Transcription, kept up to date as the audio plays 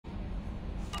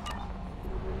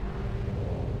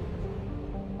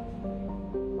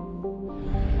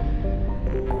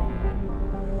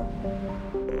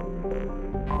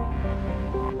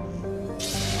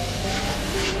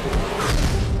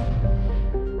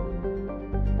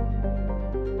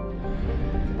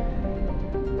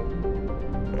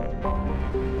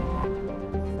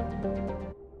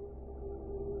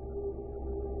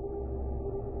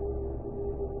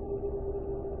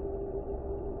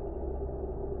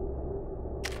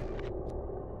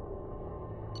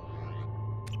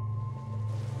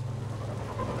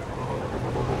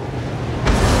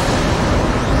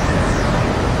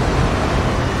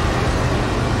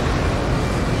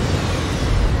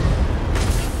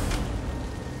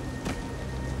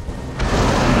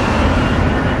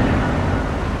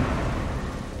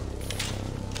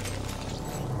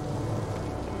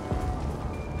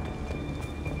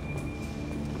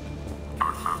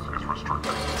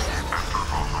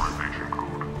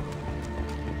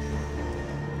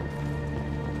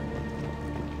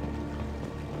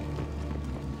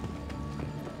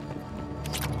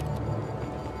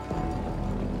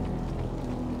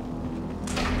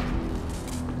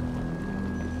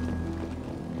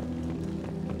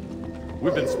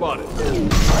We've been spotted.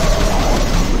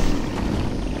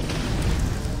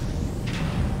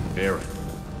 Aaron.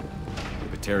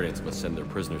 The Batarians must send their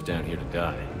prisoners down here to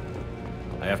die.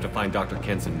 I have to find Dr.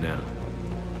 Kenson now.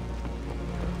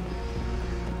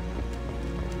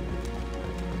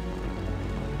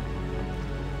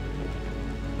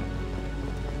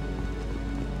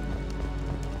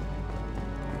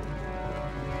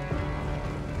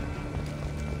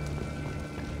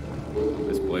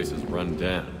 This place is run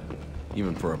down,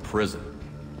 even for a prison.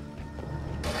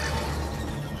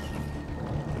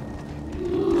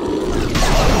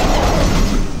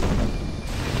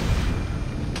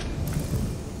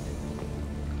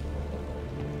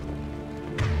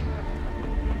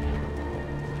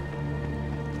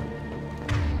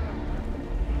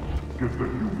 Get the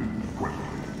humans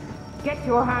questioned. Get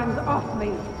your hands off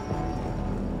me!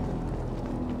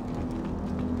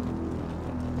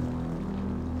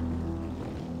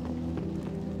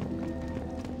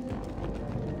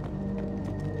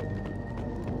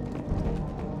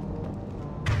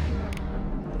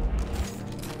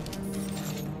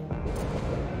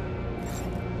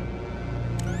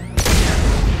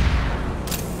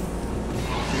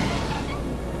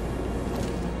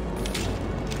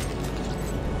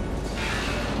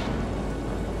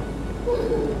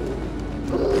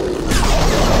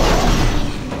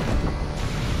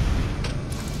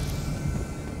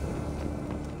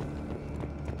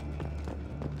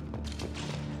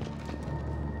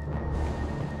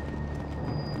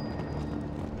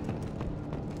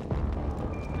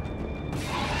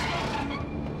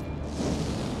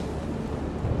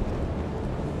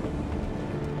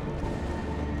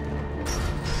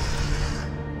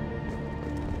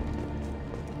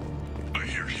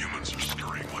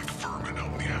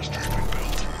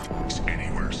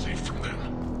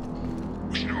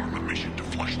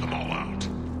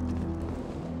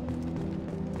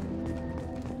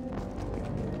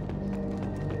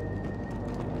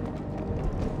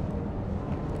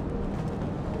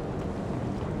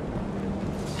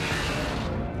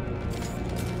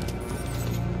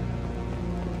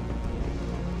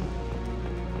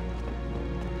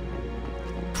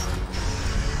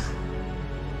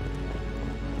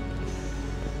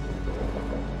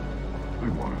 They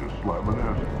wanted to slam an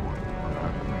asteroid for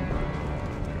that reason.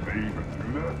 Can they even do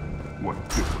that? What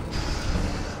difference?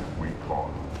 We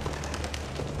caught them.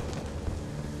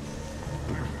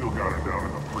 They've still got her down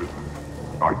in the prison.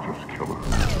 I'd just kill her.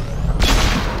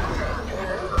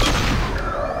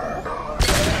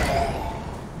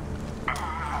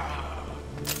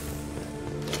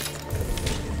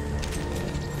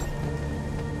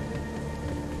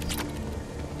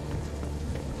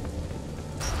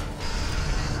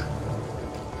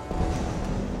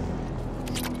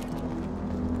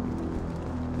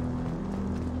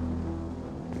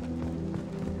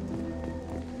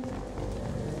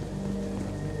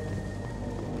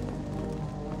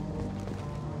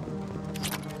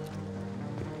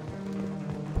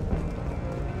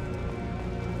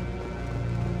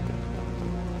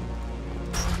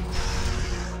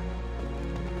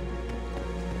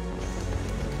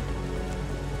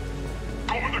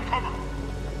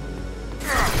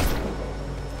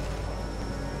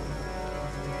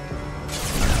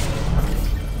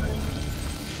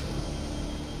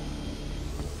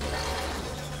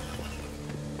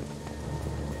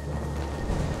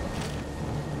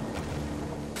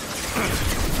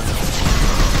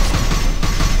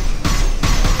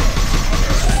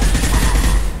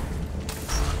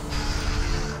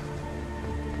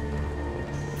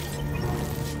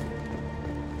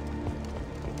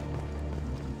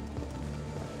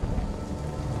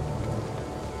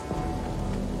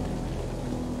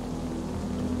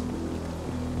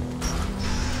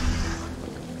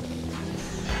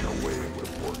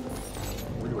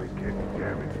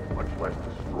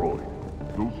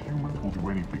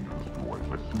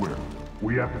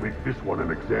 We have to make this one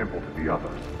an example to the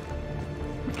others.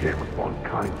 We can't respond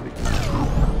kindly.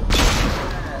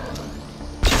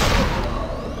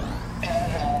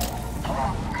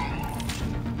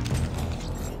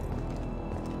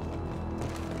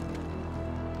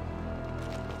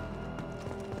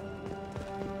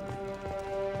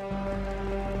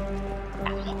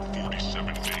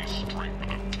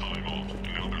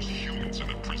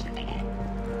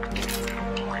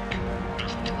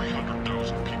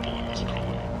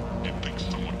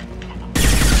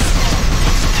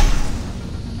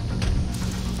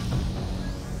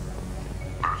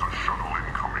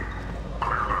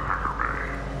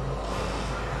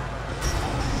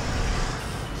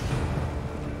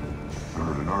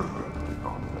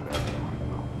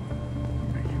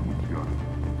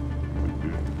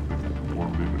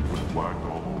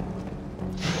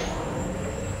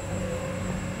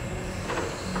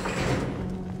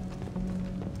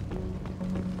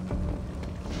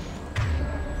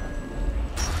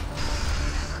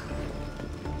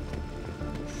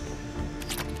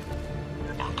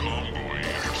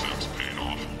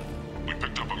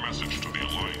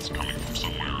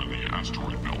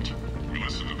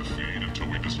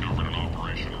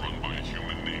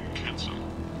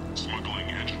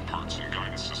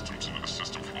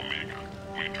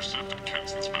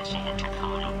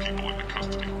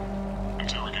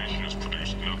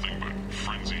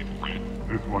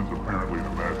 one's apparently the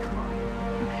mastermind.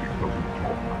 If she doesn't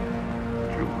talk,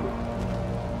 kill her.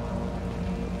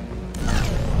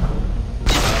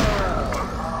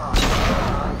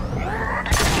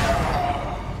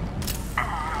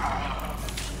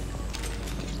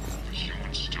 The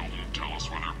humans still won't tell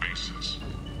us where their base is.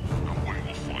 No way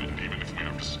we'll find it, even if we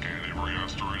have to scan every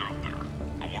asteroid out there.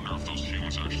 I wonder if those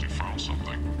humans actually found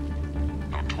something.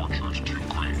 Our torture is too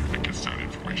great if it gets that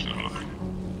information out of them.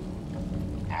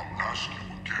 I'll ask you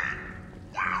again.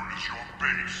 Where is your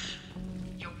base?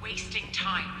 You're wasting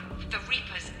time. The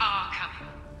Reapers are coming.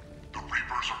 The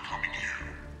Reapers are coming here.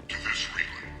 To this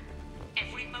relay.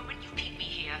 Every moment you keep me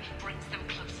here brings them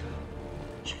closer.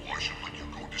 So why should I let you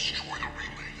go destroy the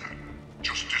relay then?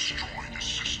 Just destroy this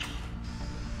system.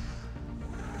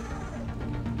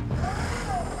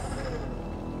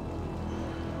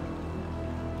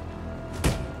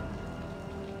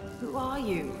 Who are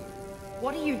you?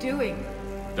 What are you doing?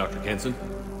 Dr. Kenson,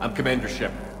 I'm Commander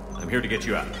Shepard. I'm here to get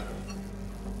you out.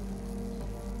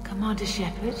 Commander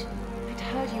Shepard? I'd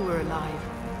heard you were alive.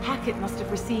 Hackett must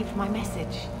have received my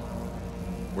message.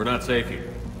 We're not safe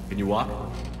here. Can you walk?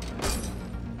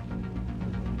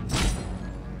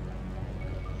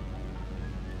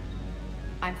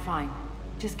 I'm fine.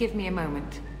 Just give me a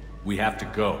moment. We have to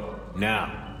go.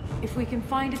 Now. If we can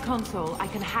find a console, I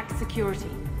can hack security.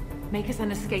 Make us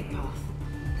an escape path.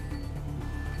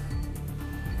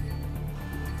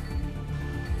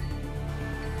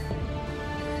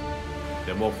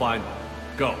 Then we'll find them.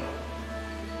 Go.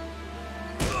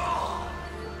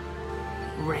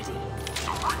 Ready.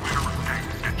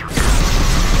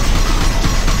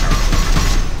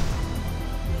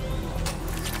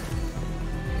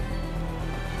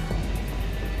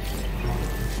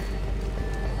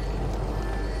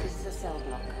 This is a cell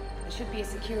block. There should be a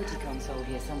security console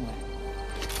here somewhere.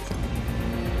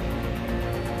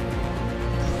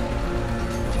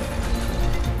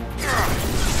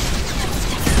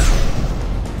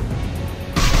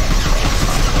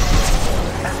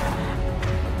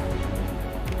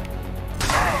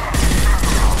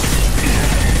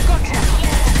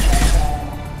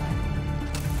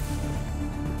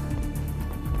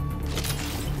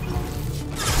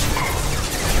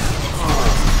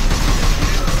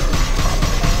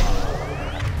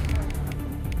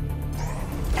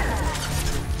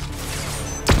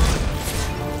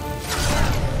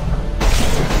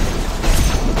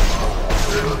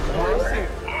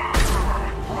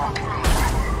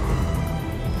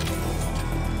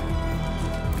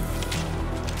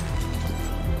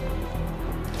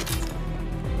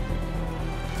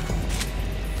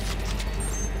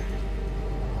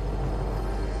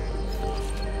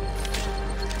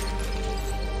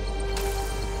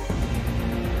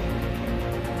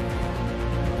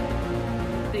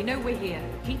 They know we're here.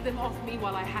 Keep them off me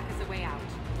while I hack us a way out.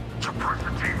 Suppress the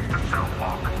teams to cell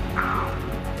block. Now.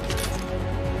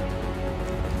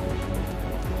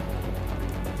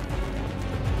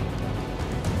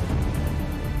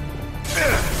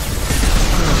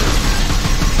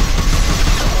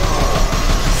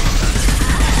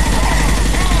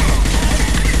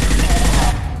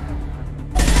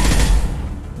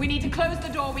 We need to close the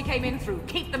door we came in through.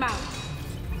 Keep them out.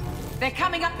 They're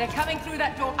coming up. They're coming through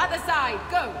that door. Other side.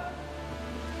 Go.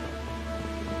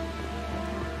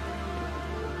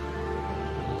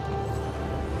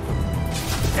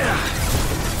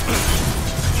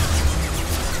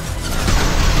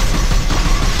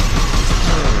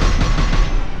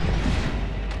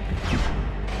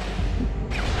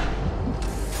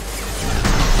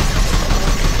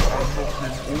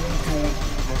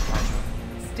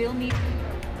 Still need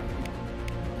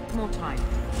more time.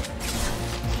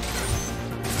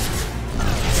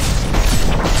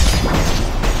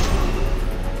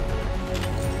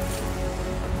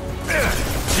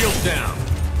 Shields down.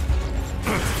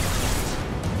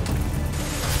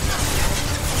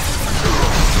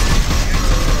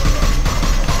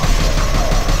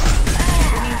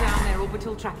 Bringing down their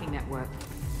orbital tracking network.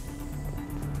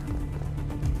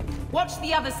 Watch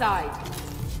the other side.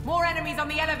 More enemies on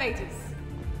the elevators.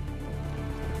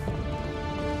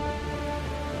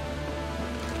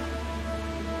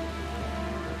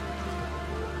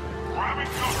 Grabbing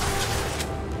cover.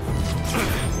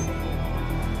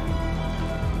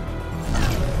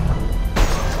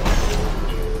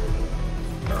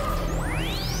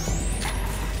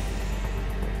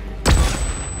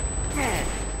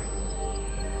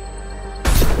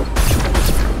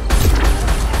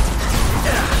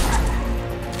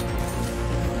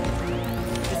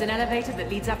 There's an elevator that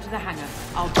leads up to the hangar.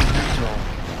 I'll...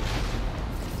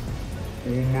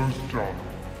 Almost done.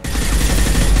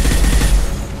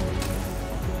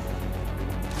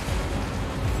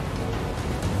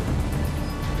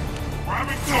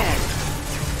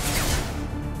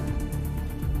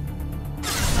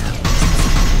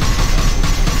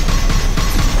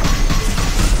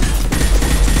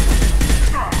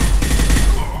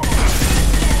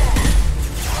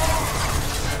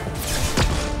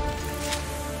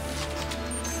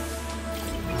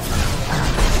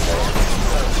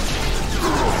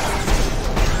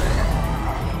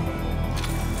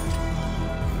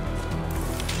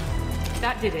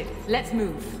 did it. Let's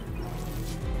move.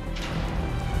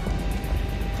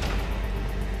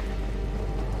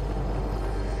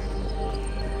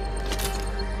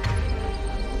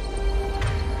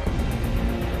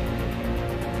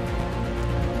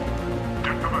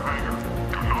 Get to the hangar.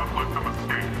 Do not let them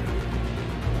escape.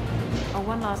 Oh,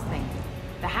 one last thing.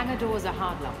 The hangar doors are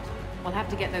hard-locked. We'll have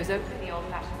to get those open the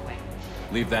old-fashioned way.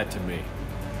 Leave that to me.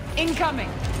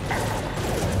 Incoming!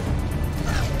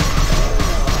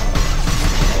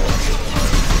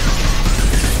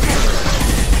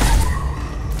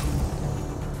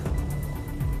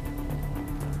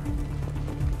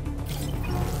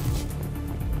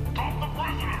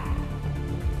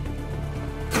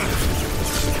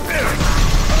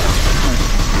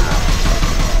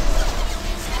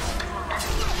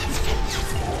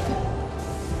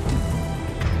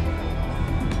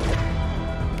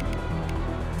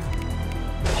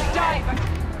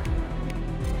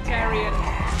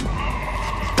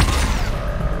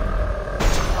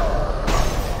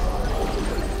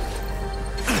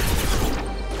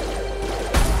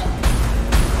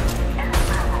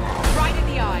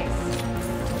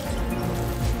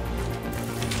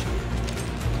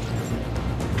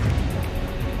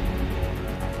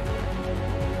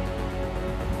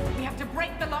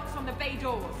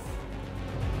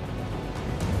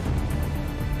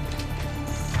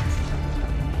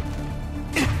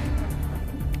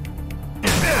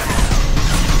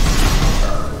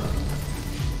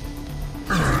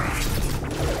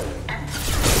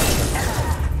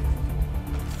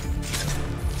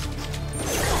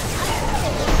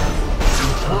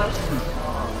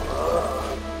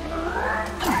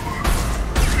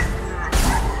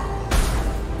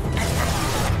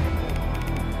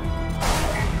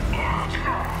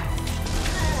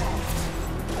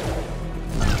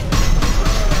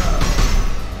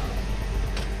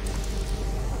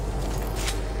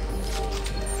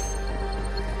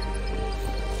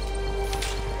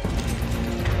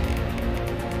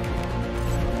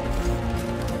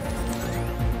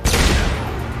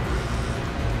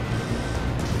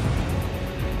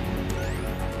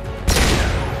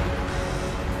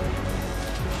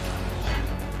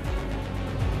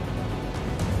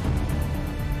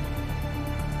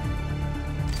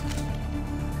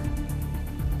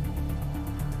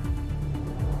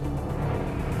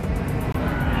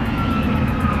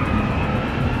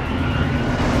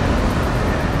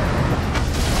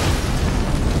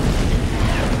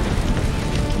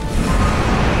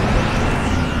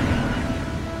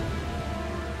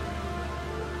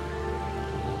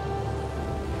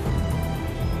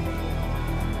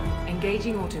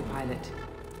 Engaging autopilot.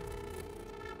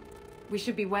 We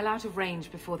should be well out of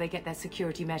range before they get their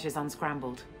security measures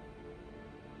unscrambled.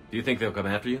 Do you think they'll come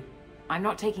after you? I'm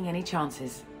not taking any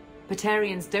chances.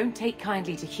 Batarians don't take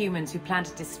kindly to humans who plan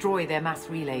to destroy their mass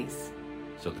relays.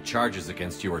 So the charges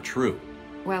against you are true?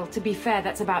 Well, to be fair,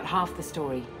 that's about half the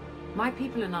story. My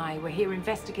people and I were here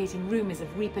investigating rumors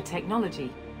of Reaper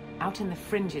technology, out in the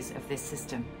fringes of this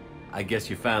system. I guess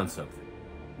you found something.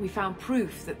 We found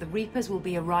proof that the Reapers will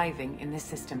be arriving in this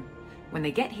system. When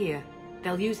they get here,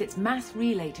 they'll use its mass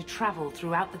relay to travel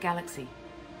throughout the galaxy.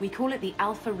 We call it the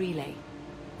Alpha Relay.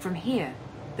 From here,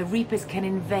 the Reapers can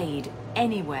invade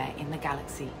anywhere in the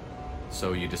galaxy.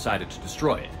 So you decided to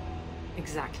destroy it?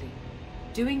 Exactly.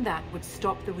 Doing that would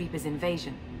stop the Reapers'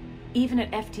 invasion. Even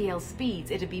at FTL speeds,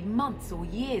 it'd be months or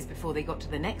years before they got to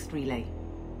the next relay.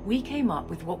 We came up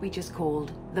with what we just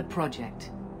called the Project.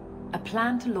 A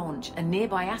plan to launch a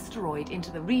nearby asteroid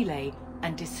into the relay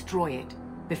and destroy it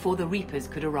before the Reapers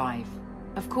could arrive.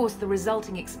 Of course, the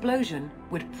resulting explosion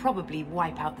would probably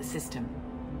wipe out the system.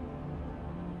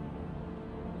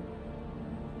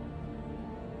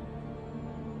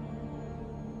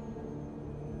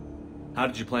 How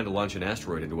did you plan to launch an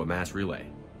asteroid into a mass relay?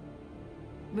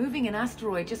 Moving an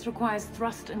asteroid just requires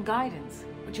thrust and guidance,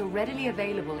 which are readily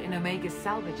available in Omega's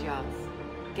salvage yards.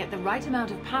 Get the right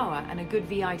amount of power and a good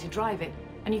VI to drive it,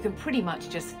 and you can pretty much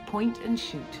just point and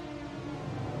shoot.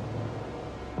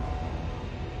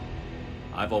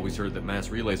 I've always heard that mass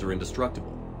relays are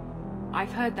indestructible.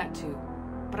 I've heard that too,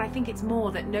 but I think it's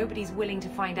more that nobody's willing to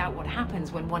find out what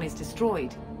happens when one is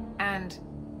destroyed. And,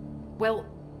 well,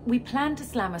 we plan to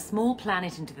slam a small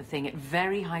planet into the thing at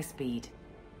very high speed.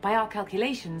 By our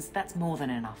calculations, that's more than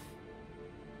enough.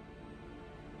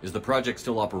 Is the project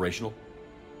still operational?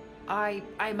 I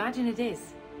imagine it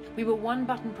is. We were one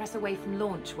button press away from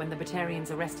launch when the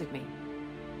Batarians arrested me.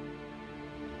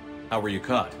 How were you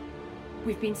caught?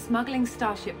 We've been smuggling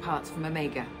Starship parts from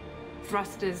Omega.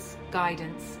 Thrusters,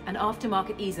 guidance, and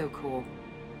aftermarket ESO core.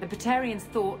 The Batarians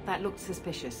thought that looked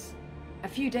suspicious. A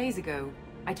few days ago,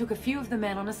 I took a few of the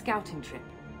men on a scouting trip.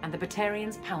 and the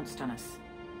Batarians pounced on us.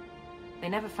 They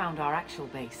never found our actual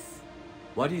base.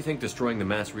 Why do you think destroying the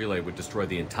mass relay would destroy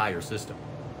the entire system?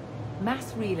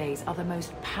 Mass relays are the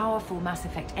most powerful Mass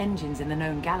Effect engines in the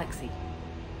known galaxy.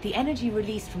 The energy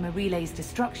released from a relay's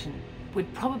destruction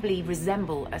would probably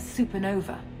resemble a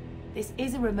supernova. This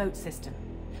is a remote system,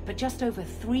 but just over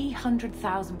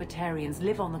 300,000 Batarians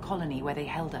live on the colony where they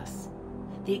held us.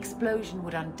 The explosion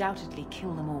would undoubtedly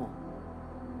kill them all.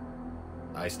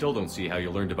 I still don't see how you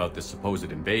learned about this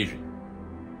supposed invasion.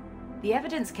 The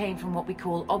evidence came from what we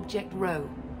call Object Rho,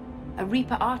 a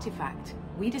Reaper artifact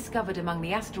we discovered among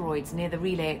the asteroids near the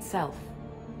relay itself.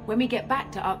 When we get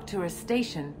back to Arcturus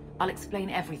Station, I'll explain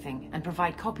everything and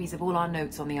provide copies of all our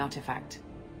notes on the artifact.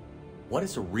 What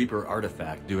is a Reaper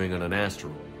artifact doing on an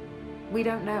asteroid? We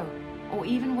don't know, or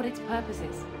even what its purpose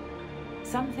is.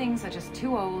 Some things are just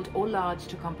too old or large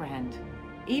to comprehend.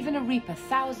 Even a Reaper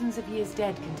thousands of years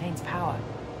dead contains power.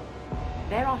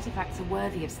 Their artifacts are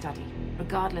worthy of study,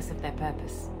 regardless of their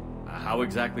purpose. How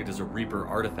exactly does a Reaper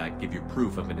artifact give you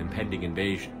proof of an impending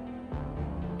invasion?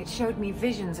 It showed me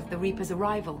visions of the Reaper's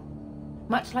arrival.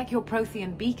 Much like your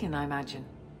Prothean beacon, I imagine.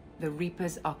 The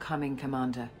Reapers are coming,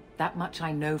 Commander. That much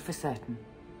I know for certain.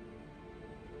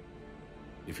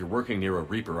 If you're working near a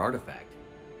Reaper artifact,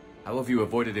 how have you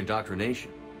avoided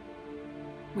indoctrination?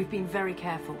 We've been very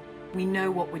careful. We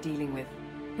know what we're dealing with.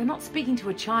 You're not speaking to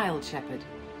a child, Shepard.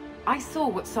 I saw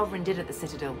what Sovereign did at the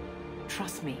Citadel.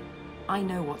 Trust me, I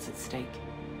know what's at stake.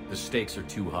 The stakes are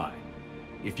too high.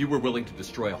 If you were willing to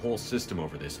destroy a whole system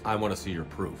over this, I want to see your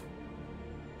proof.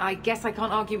 I guess I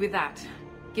can't argue with that.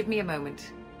 Give me a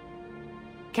moment.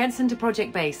 Kenson to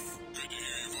Project Base. Good to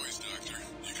hear your voice, Doctor.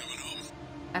 You coming home?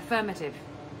 Affirmative.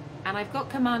 And I've got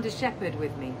Commander Shepard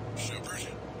with me. Shepard?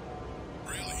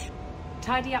 Really?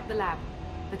 Tidy up the lab.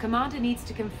 The Commander needs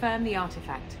to confirm the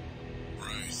artifact.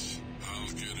 Right. I'll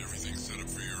get everything set up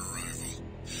for your arrival.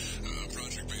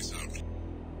 Project Base out.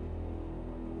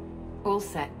 All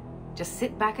set. Just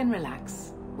sit back and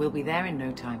relax. We'll be there in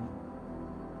no time.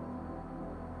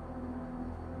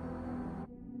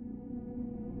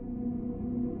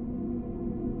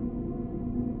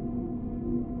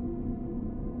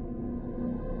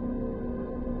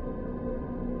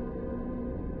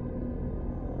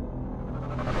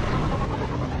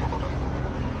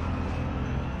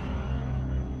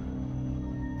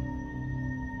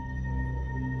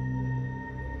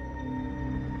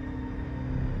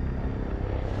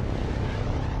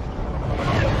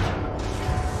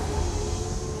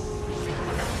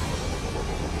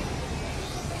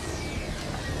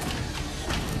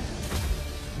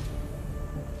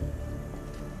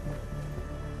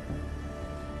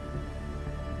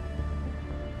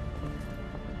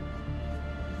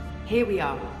 Here we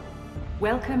are.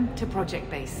 Welcome to Project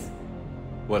Base.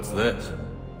 What's this?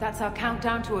 That's our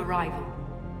countdown to arrival.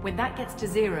 When that gets to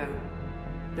 0,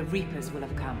 the Reapers will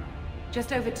have come.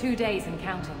 Just over 2 days and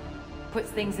counting. Puts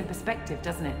things in perspective,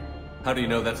 doesn't it? How do you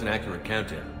know that's an accurate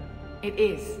countdown? It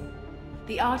is.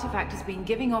 The artifact has been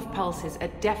giving off pulses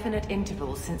at definite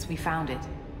intervals since we found it.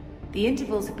 The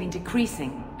intervals have been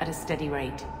decreasing at a steady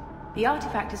rate. The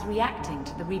artifact is reacting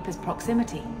to the Reaper's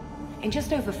proximity. In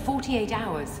just over 48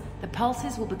 hours, the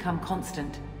pulses will become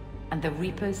constant, and the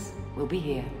Reapers will be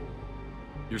here.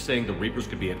 You're saying the Reapers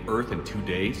could be at Earth in 2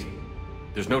 days?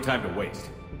 There's no time to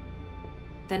waste.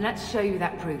 Then let's show you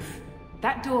that proof.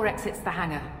 That door exits the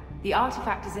hangar. The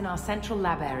artifact is in our central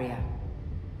lab area.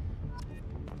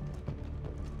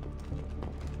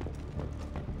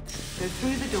 Go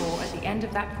through the door at the end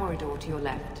of that corridor to your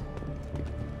left.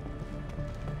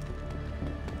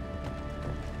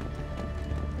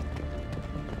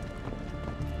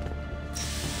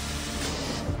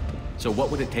 So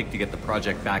what would it take to get the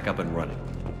project back up and running?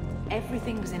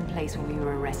 Everything was in place when we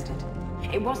were arrested.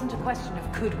 It wasn't a question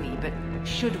of could we, but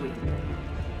should we.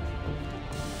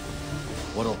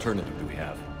 What alternative do we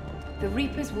have? The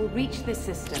Reapers will reach this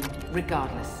system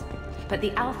regardless. But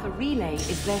the Alpha Relay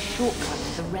is their shortcut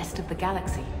to the rest of the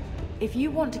galaxy. If you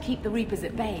want to keep the Reapers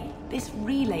at bay, this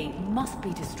relay must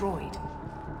be destroyed.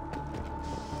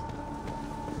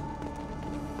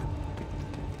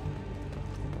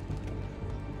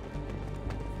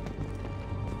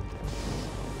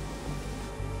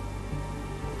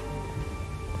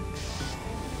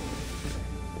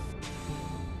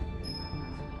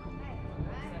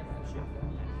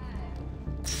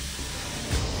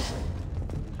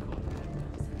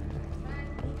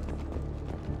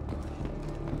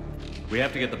 We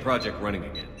have to get the project running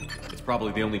again. It's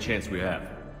probably the only chance we have.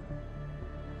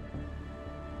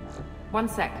 One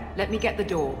sec. Let me get the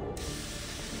door.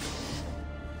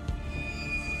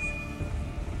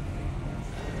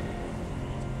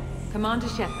 Commander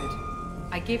Shepard,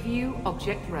 I give you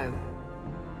Object Rho.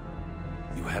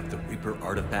 You have the Reaper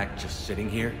artifact just sitting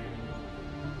here?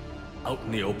 Out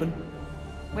in the open?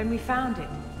 When we found it,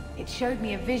 it showed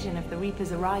me a vision of the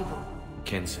Reaper's arrival.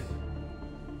 Kenson,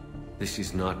 this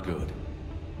is not good.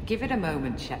 Give it a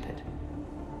moment, Shepard.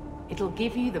 It'll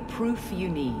give you the proof you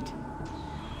need.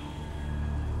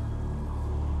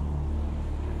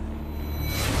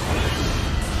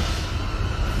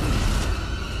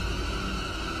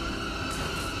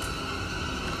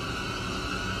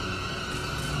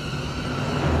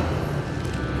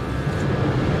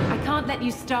 I can't let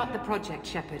you start the project,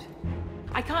 Shepard.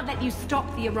 I can't let you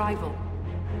stop the arrival.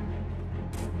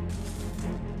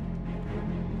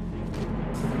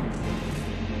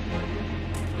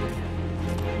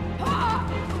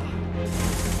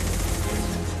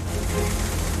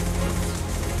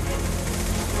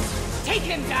 Take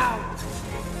him down!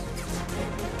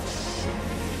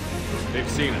 They've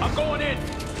seen it. I'm going in!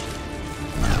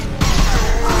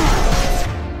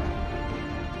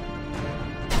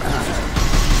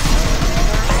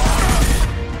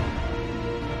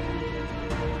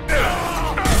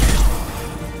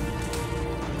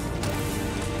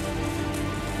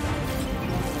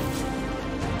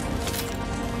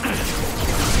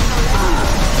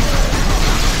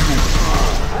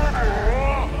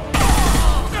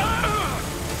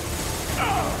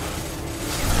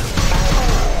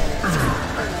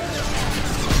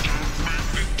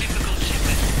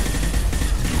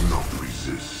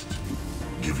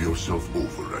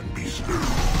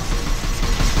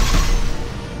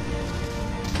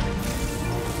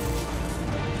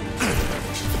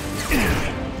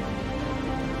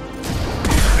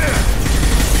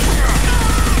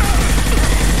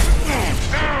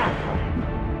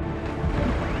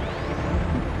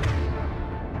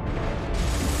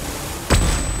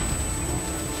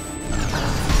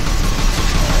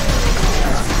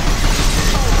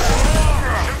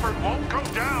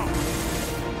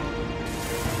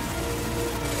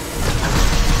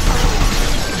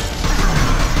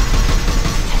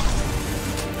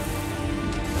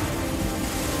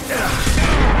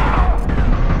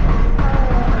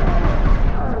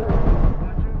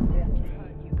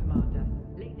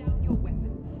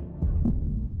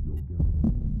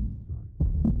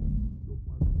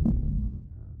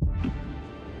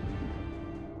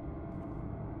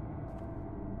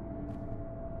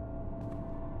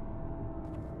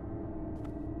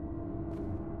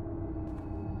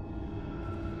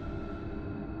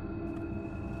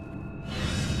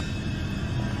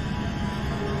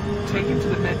 Take him to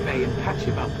the med bay and patch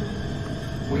him up.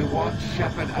 We want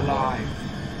Shepard alive.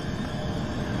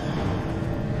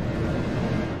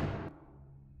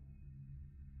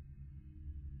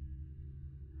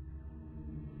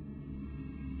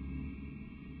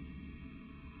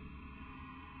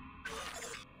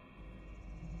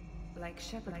 Like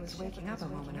Shepard was waking up a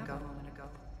moment ago.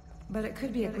 But it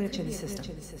could be a glitch in the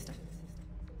system.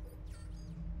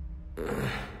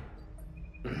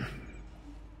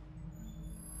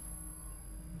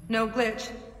 No glitch.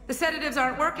 The sedatives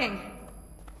aren't working.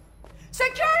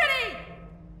 Security!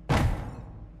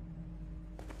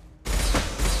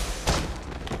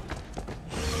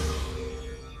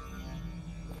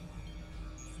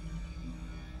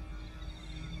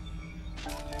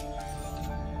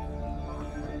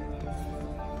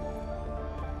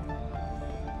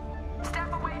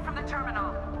 Step away from the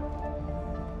terminal.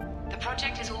 The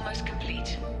project is almost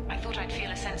complete. I thought I'd feel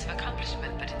a sense of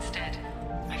accomplishment, but instead,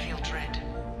 I feel dread.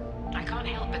 I can't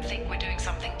help but think we're doing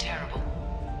something terrible.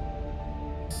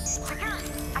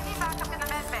 Security! I need backup in the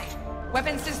med bay.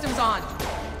 Weapon systems on.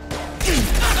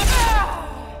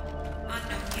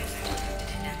 Unknown user detected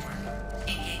in network.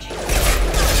 Engaging.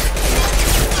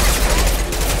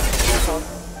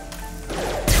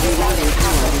 Rerouting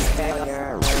power is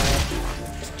failure.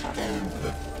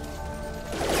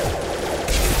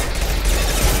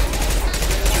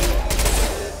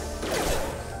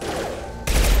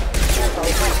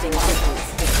 Requesting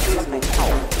assistance. Excuse me.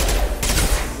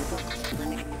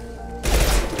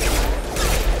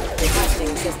 Requesting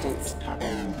assistance.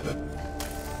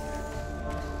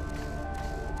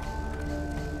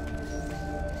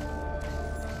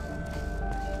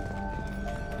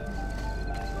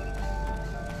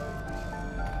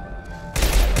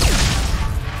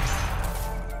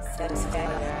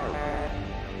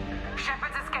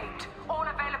 Shepard's escaped. All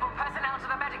available personnel to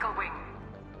the medical wing.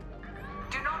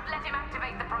 Do not let him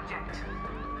activate the project.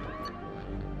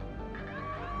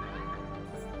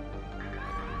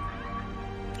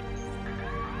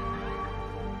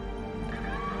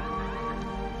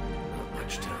 Not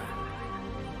much time.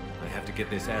 I have to get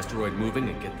this asteroid moving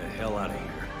and get the hell out of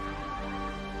here.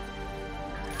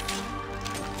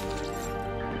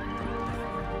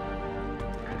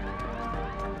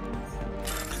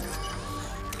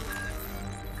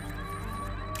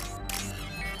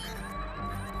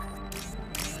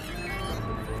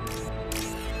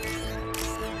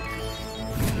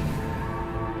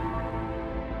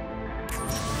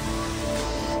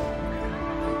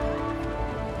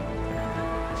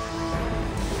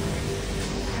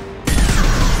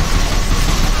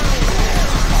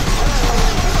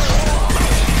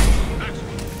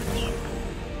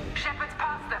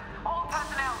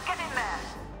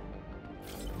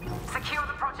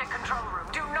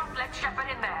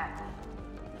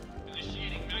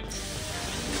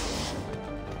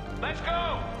 Let's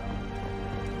go!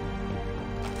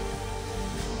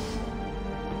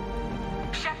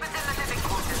 Shepard's in the living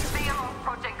quarters. Seal off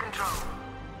project control.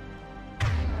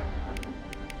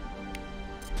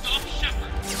 Stop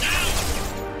Shepard! Now!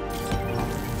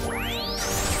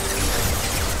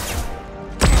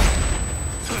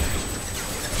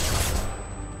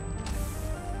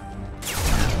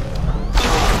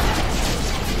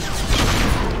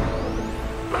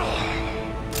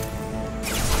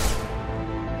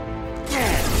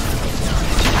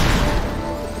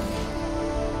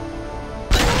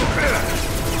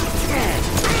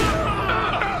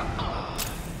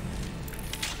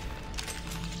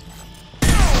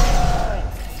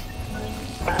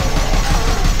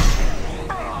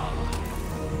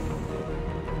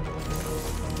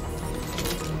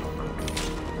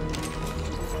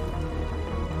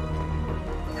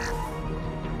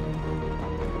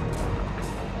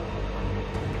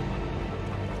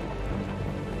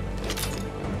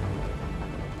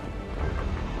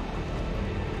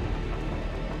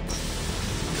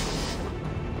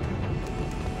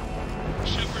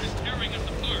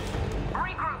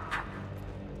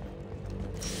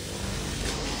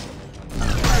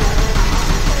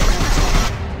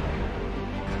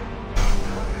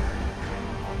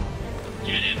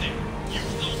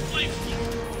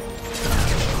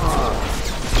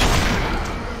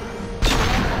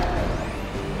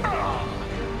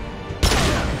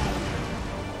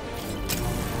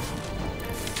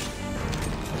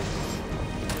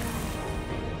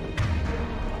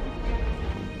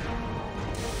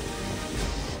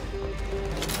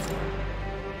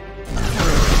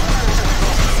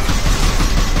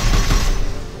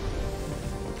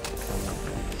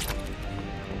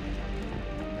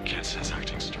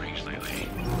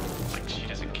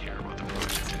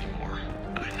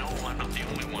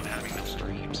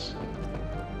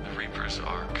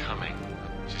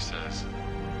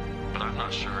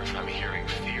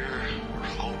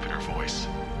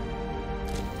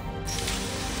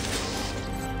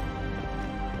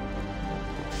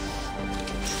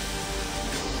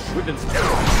 We've been...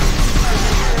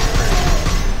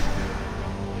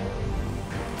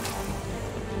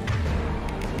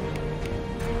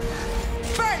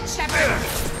 Burn,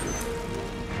 Shepard!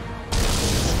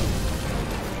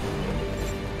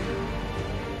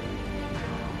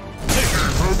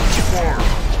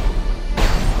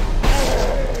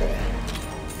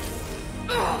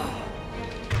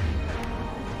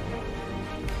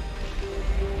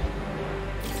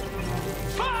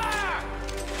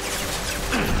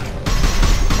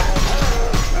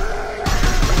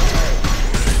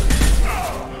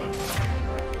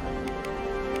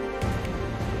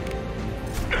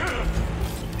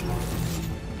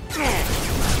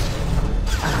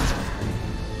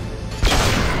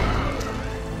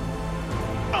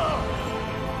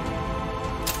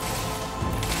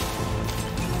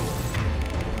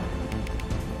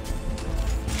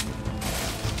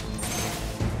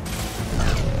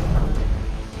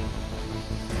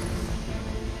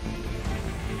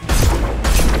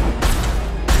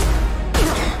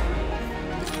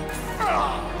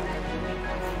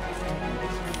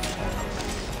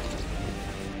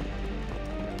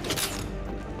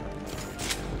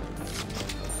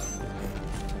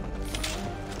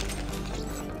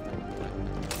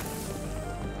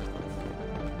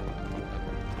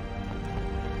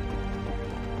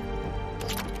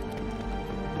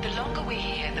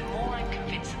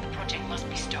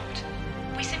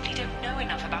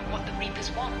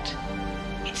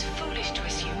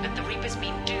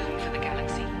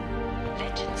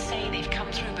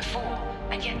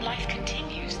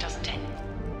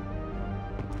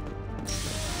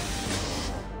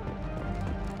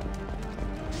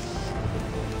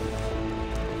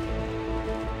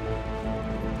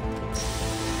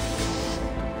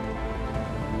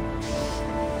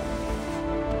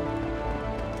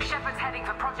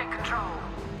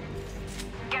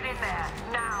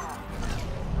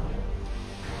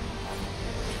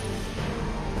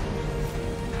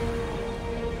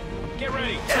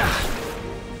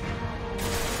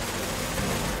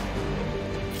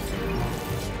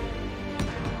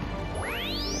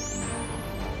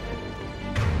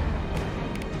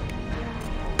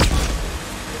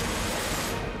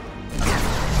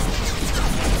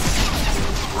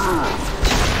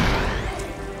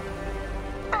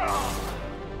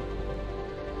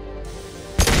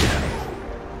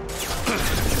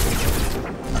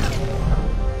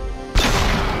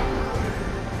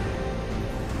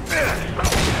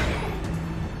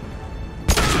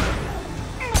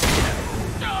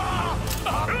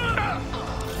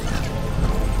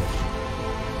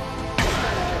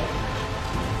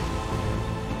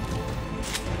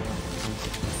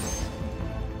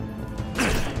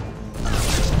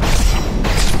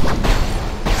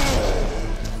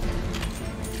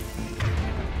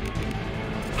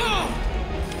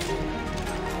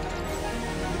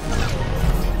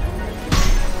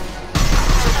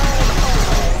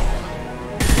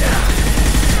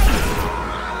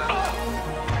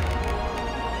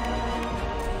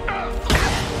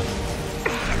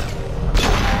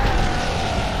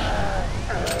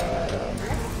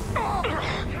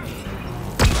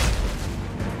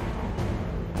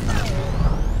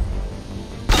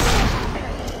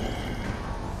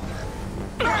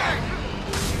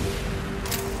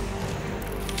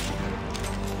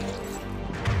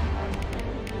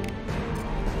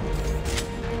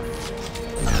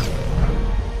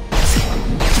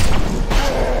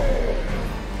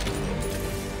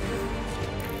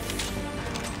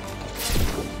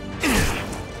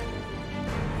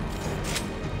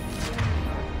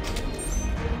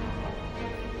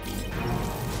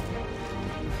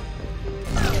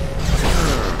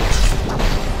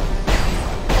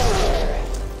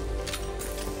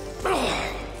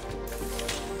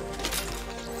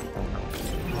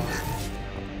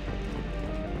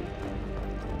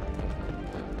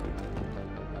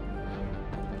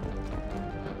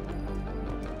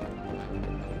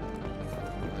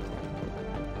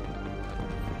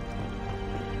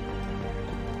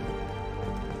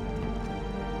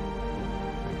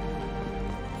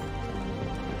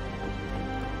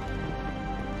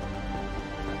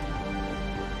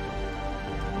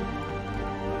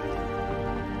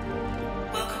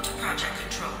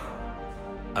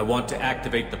 I want to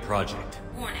activate the project.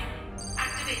 Warning.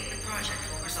 Activating the project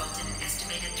will result in an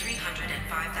estimated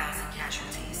 305,000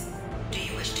 casualties. Do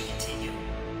you wish to continue?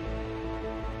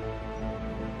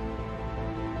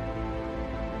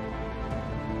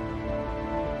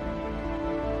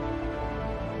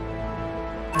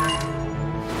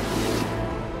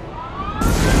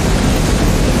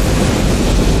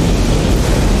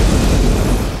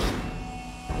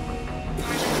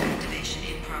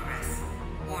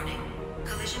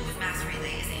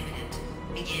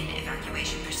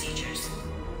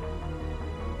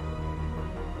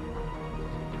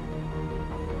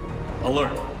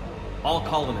 Alert! All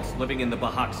colonists living in the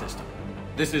Bahak System.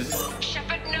 This is...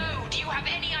 Shepard, no! Do you have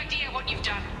any idea what you've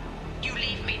done? You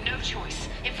leave me no choice.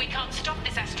 If we can't stop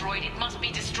this asteroid, it must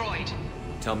be destroyed.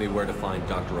 Tell me where to find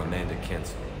Dr. Amanda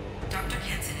Kenson. Dr.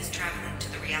 Kenson is traveling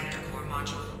to the reactor core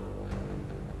module.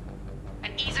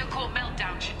 An ESO-core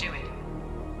meltdown should do it.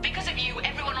 Because of you,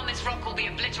 everyone on this rock will be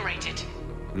obliterated.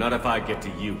 Not if I get to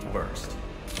you first.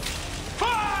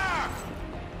 Fire!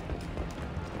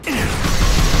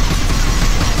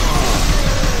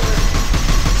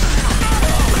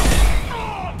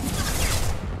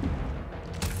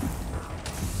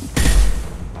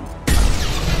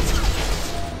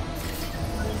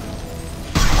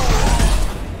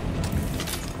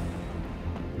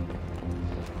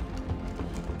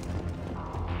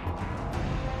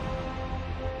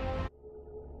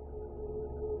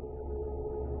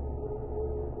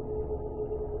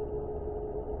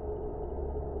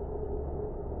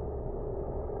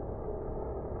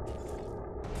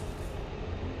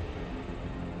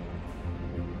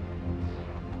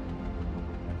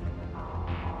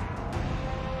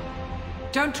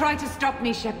 Don't try to stop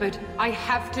me, Shepard. I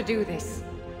have to do this.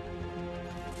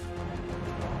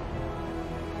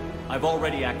 I've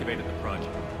already activated the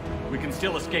project. We can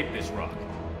still escape this rock.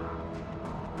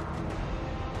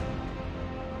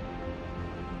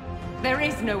 There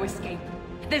is no escape.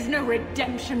 There's no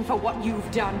redemption for what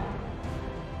you've done.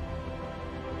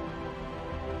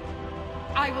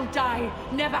 I will die,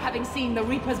 never having seen the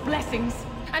Reaper's blessings,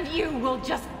 and you will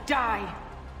just die.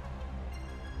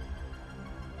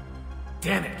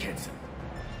 Damn it, Kenson.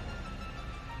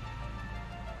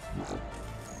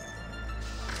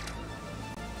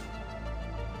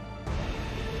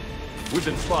 We've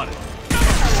been spotted.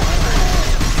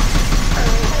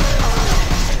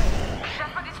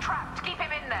 Shepard is trapped. Keep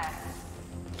him in there.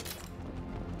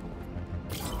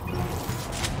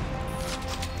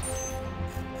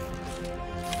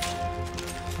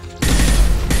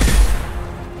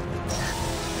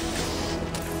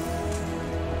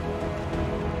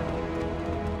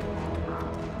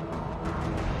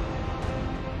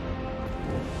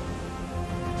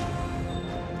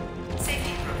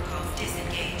 Safety protocols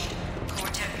disengaged. Core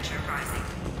temperature rising.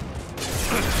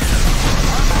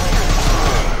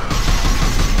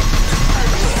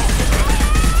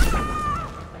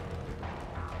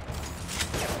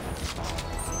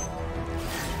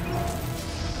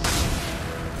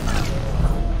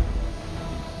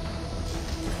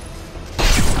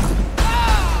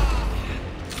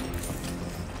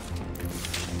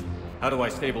 How do I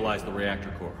stabilize the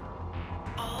reactor core?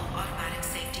 All automatic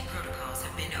safety protocols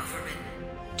have been overridden.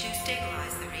 To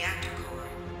stabilize the reactor core,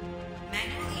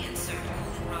 manually insert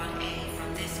cooling rod A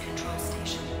from this control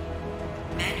station.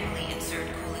 Manually insert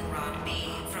cooling rod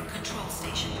B from control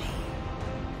station B.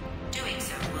 Doing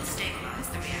so will stabilize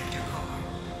the reactor core.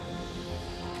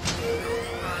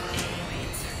 Cooling rod A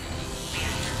reinserted.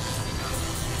 Reactor cooling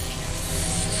process has begun.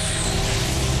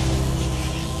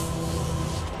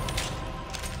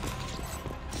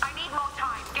 I need more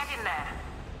time. Get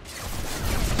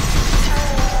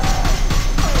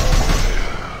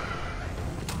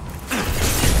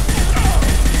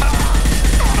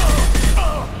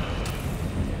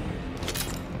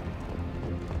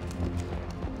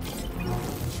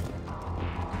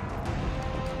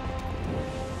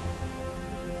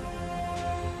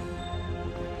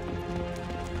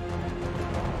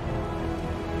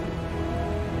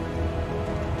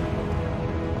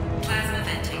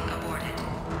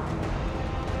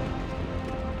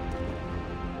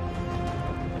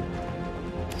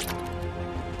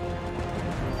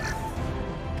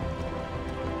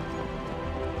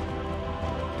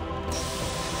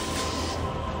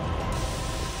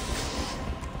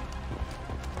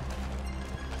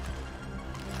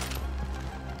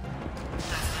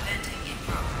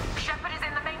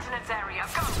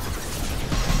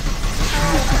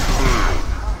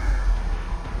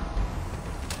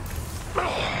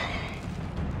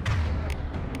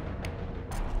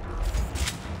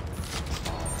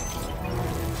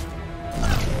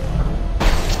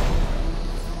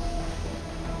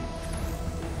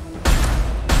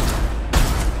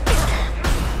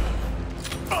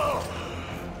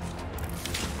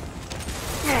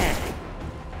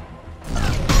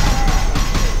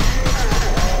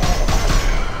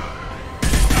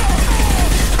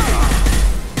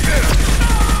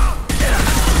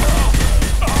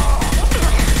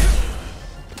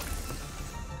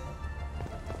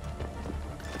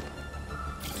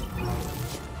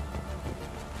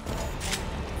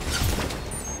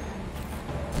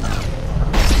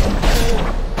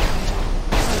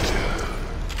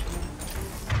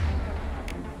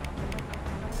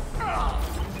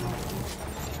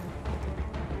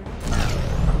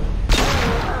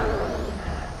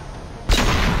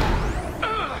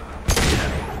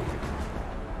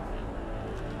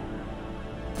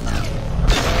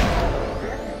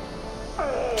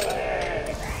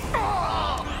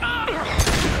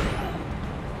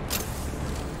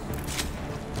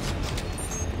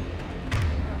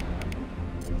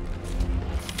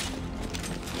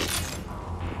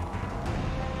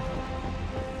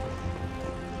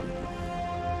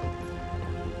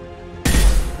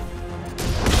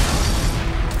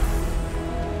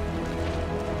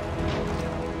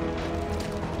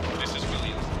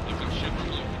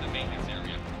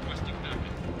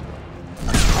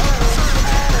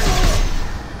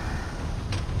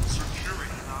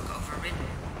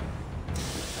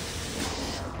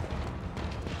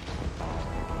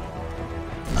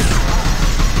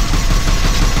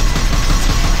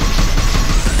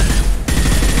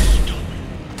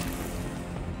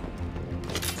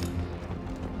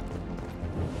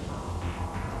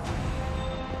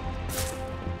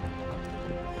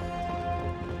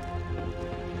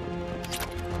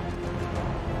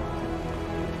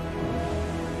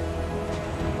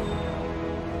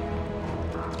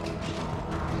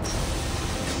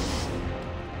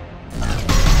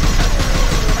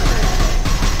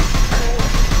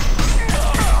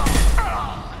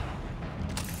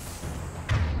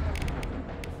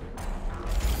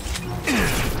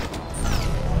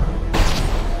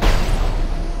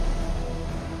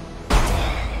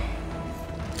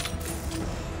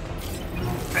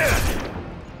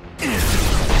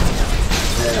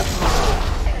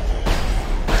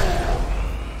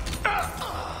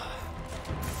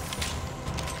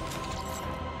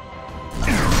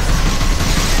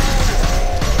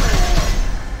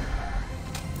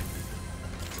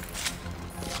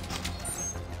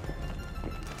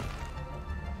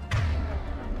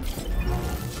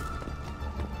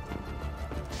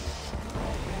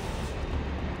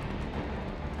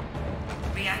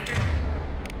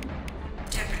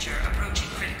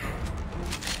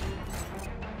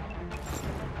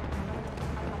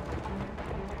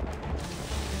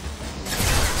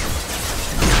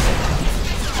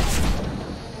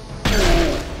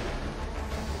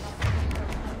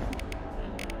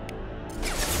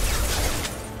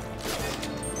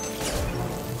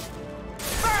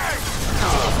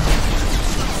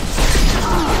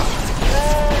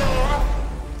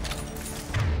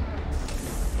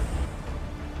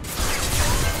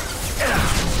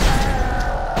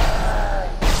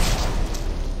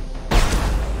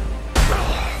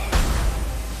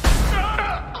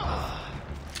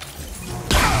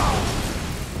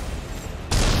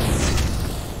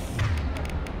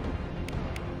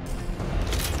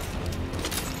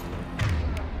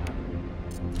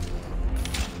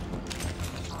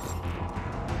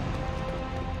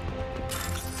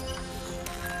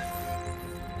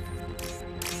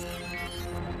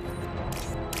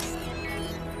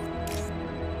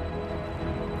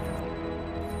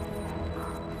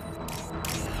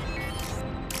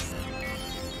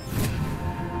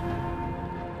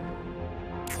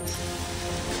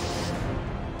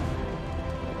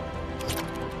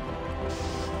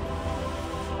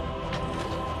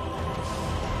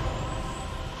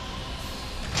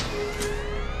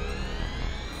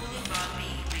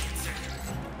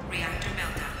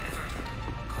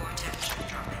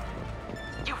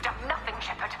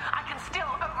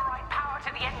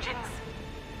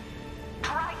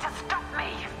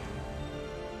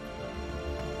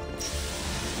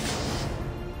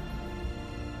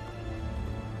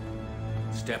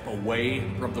Step away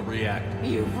from the reactor.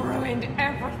 You've ruined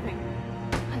everything.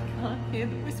 I can't hear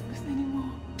the whispers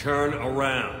anymore. Turn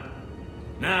around.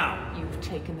 Now! You've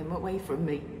taken them away from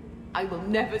me. I will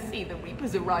never see the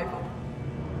Reaper's arrival.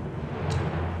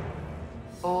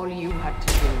 All you had to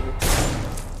do...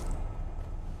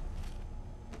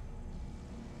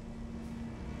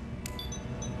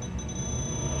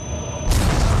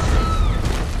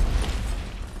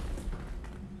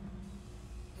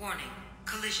 Warning,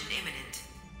 collision imminent.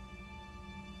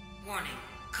 Warning,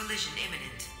 collision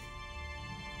imminent.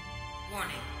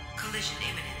 Warning, collision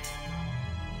imminent.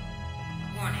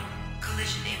 Warning,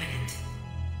 collision imminent.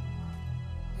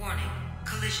 Warning,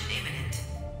 collision imminent.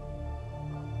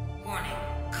 Warning,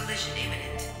 collision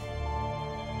imminent.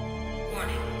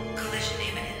 Warning, collision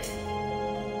imminent.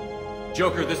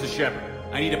 Joker, this is Shepard.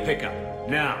 I need a pickup.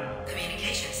 Now!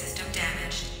 Communication system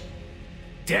damaged.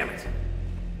 Damn it!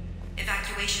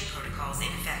 Evacuation protocols in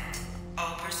effect.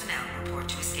 All personnel report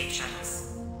to escape shuttles.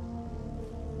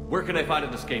 Where can I find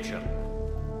an escape shuttle?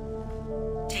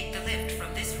 Take the lift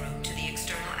from this room to the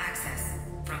external access.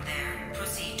 From there,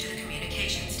 proceed to the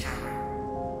communications tower.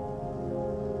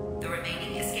 The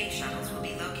remaining escape shuttles will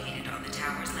be located on the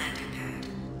tower's landing pad.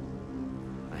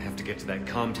 I have to get to that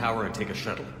comm tower and take a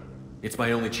shuttle. It's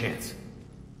my only chance.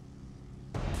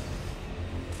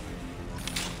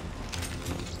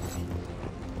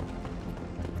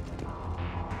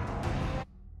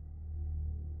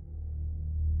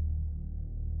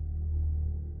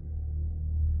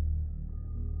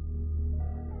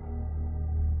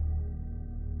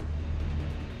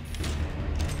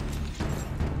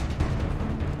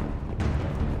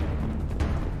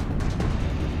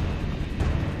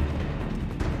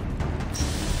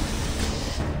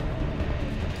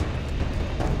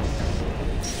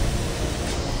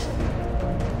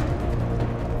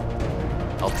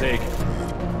 I'll take it.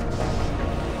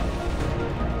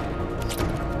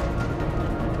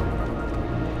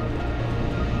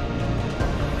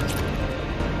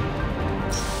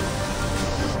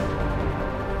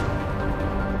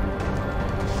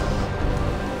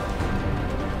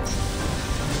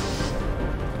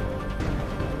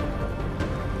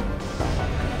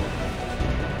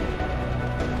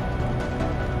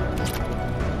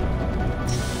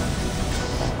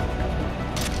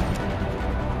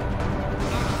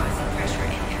 Normalizing pressure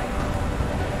in airlock.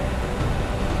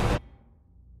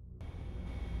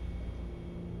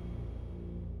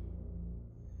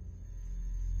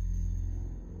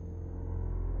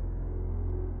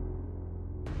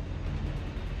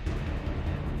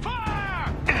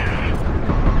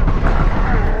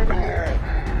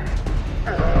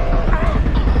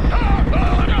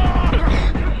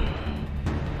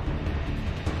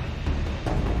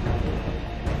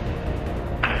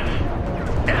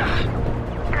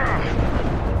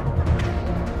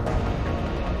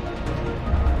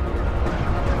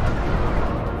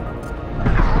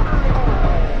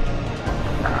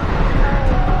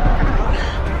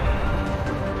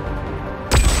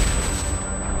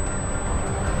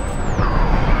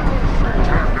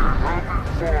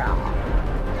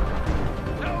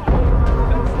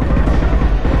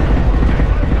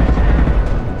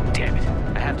 Damn it.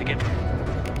 I have to get...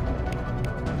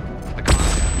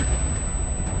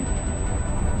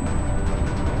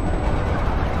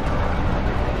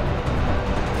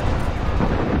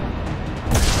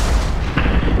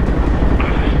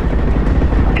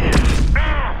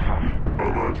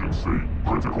 Emergency.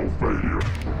 Critical failure.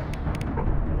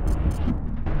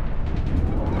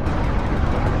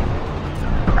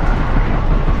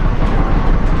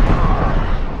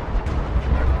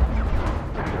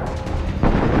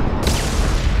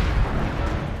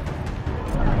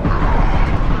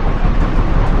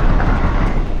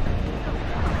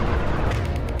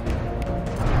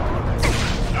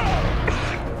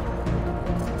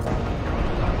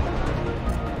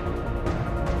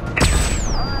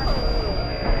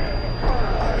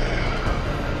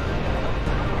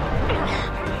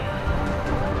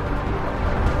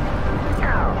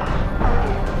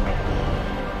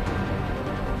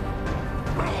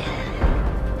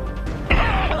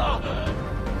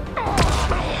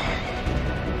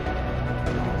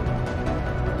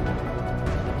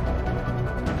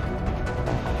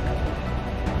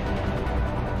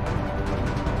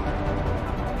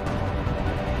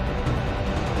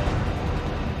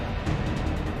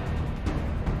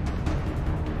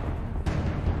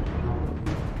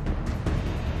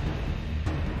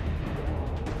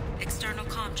 External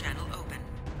comm channel open.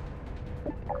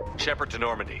 Shepard to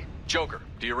Normandy. Joker,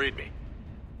 do you read me?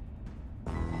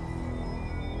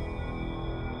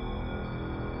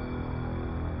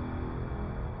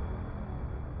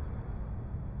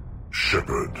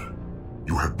 Shepard,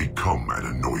 you have become an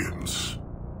annoyance.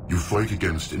 You fight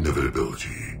against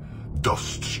inevitability,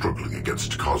 dust struggling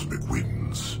against cosmic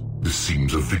winds. This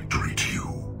seems a victory to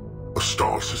you, a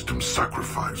star system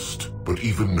sacrificed. But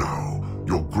even now,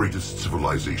 your greatest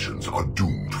civilizations are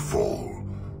doomed to fall.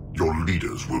 Your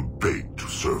leaders will beg to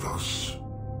serve us.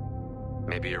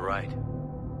 Maybe you're right.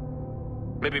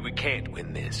 Maybe we can't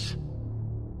win this.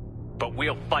 But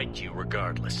we'll fight you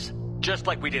regardless. Just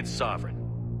like we did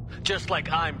Sovereign. Just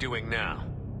like I'm doing now.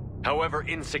 However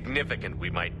insignificant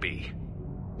we might be.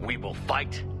 We will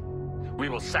fight, we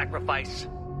will sacrifice,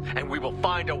 and we will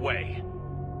find a way.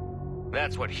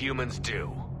 That's what humans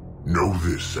do. Know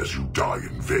this as you die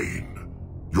in vain.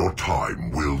 Your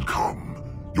time will come.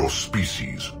 Your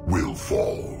species will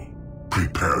fall.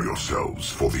 Prepare yourselves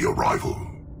for the arrival.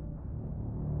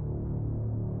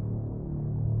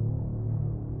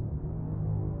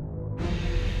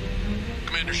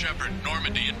 Commander Shepard,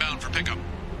 Normandy inbound for pickup.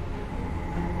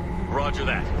 Roger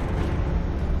that.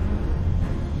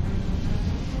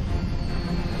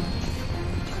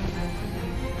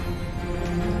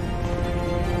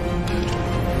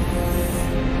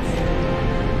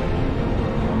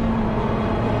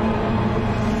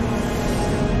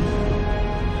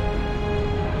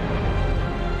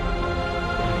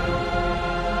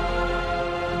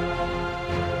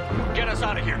 Get us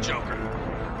out of here, Joker.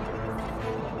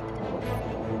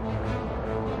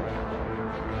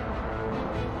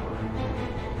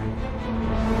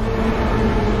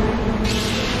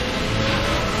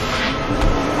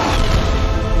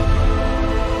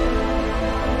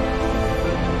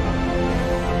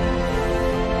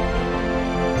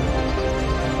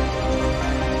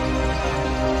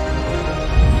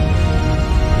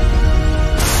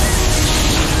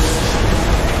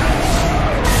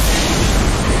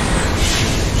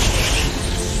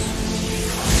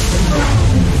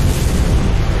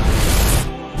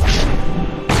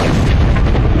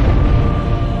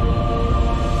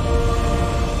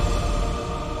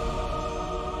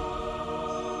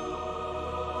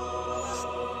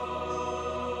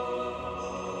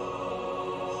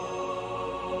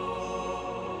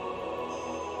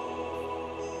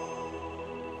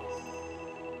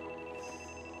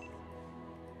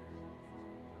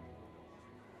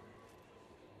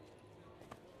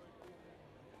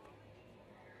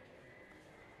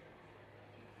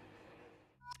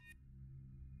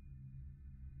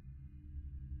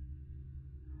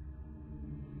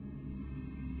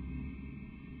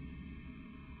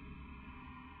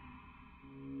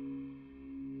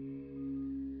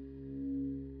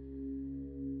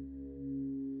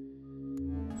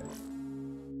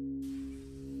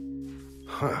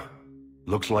 Huh.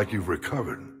 Looks like you've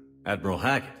recovered. Admiral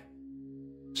Hackett.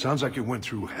 Sounds like you went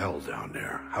through hell down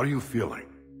there. How are you feeling?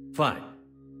 Fine.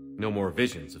 No more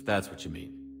visions, if that's what you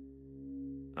mean.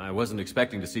 I wasn't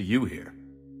expecting to see you here.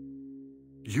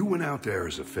 You went out there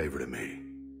as a favor to me.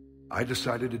 I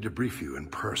decided to debrief you in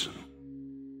person.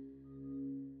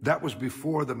 That was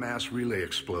before the mass relay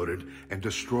exploded and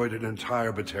destroyed an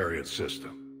entire Batarian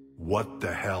system. What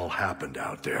the hell happened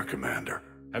out there, Commander?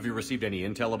 Have you received any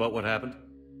intel about what happened?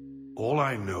 All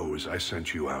I know is I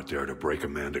sent you out there to break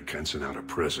Amanda Kenson out of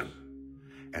prison.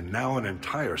 And now an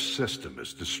entire system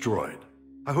is destroyed.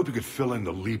 I hope you could fill in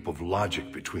the leap of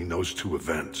logic between those two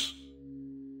events.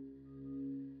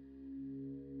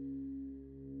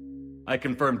 I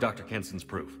confirmed Dr. Kenson's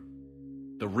proof.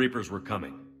 The Reapers were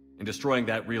coming, and destroying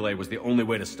that relay was the only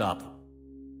way to stop them.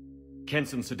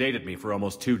 Kenson sedated me for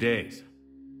almost 2 days.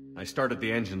 I started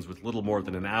the engines with little more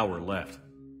than an hour left.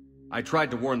 I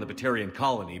tried to warn the Batarian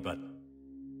colony, but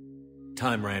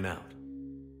time ran out.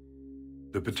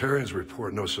 The Batarians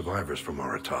report no survivors from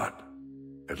Aratat.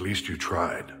 At least you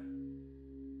tried.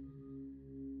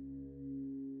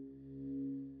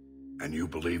 And you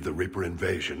believe the Reaper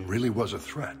invasion really was a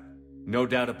threat? No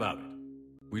doubt about it.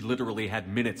 We literally had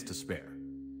minutes to spare.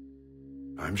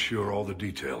 I'm sure all the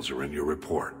details are in your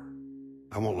report.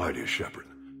 I won't lie to you, Shepard.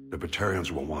 The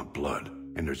Batarians will want blood,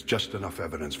 and there's just enough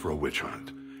evidence for a witch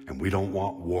hunt. And we don't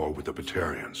want war with the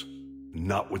Batarians.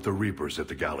 Not with the Reapers at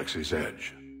the galaxy's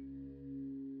edge.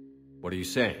 What are you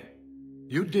saying?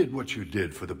 You did what you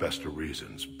did for the best of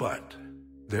reasons, but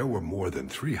there were more than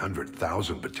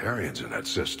 300,000 Batarians in that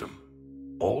system.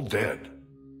 All dead.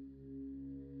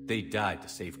 They died to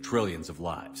save trillions of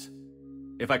lives.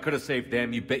 If I could have saved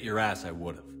them, you bet your ass I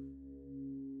would have.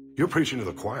 You're preaching to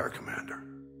the choir, Commander.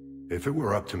 If it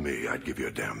were up to me, I'd give you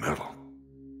a damn medal.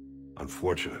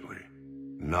 Unfortunately,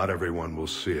 not everyone will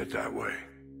see it that way.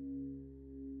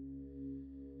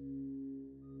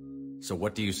 So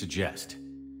what do you suggest?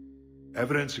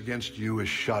 Evidence against you is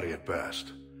shoddy at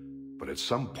best. But at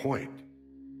some point,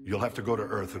 You'll have to go to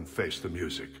Earth and face the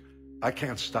music. I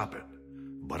can't stop it,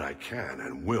 but I can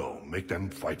and will make them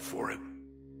fight for it.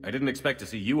 I didn't expect to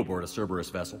see you aboard a Cerberus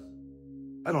vessel.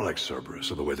 I don't like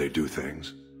Cerberus or the way they do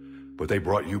things, but they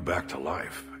brought you back to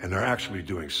life, and they're actually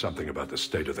doing something about the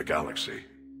state of the galaxy.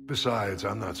 Besides,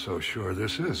 I'm not so sure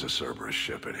this is a Cerberus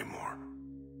ship anymore.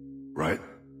 Right?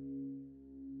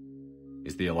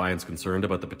 Is the Alliance concerned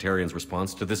about the Batarians'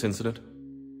 response to this incident?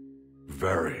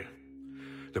 Very.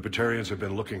 The Batarians have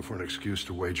been looking for an excuse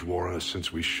to wage war on us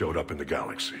since we showed up in the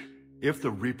galaxy. If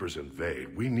the Reapers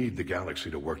invade, we need the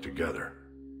galaxy to work together.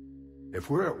 If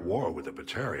we're at war with the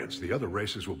Batarians, the other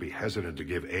races will be hesitant to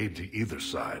give aid to either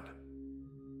side.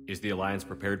 Is the Alliance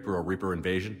prepared for a Reaper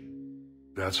invasion?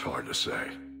 That's hard to say.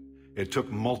 It took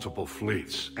multiple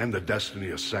fleets and the Destiny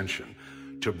Ascension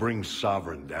to bring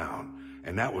Sovereign down,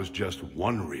 and that was just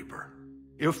one Reaper.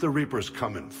 If the Reapers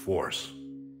come in force,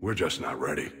 we're just not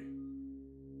ready.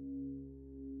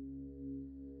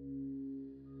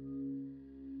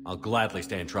 I'll gladly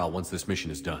stand trial once this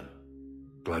mission is done.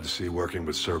 Glad to see working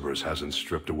with Cerberus hasn't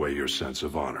stripped away your sense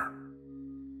of honor.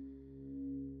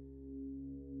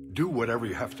 Do whatever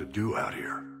you have to do out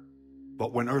here.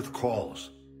 But when Earth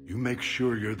calls, you make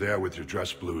sure you're there with your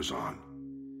dress blues on,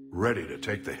 ready to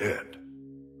take the hit.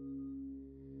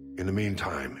 In the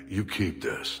meantime, you keep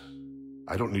this.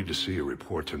 I don't need to see a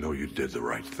report to know you did the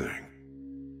right thing.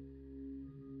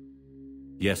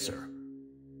 Yes, sir.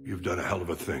 You've done a hell of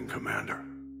a thing, Commander.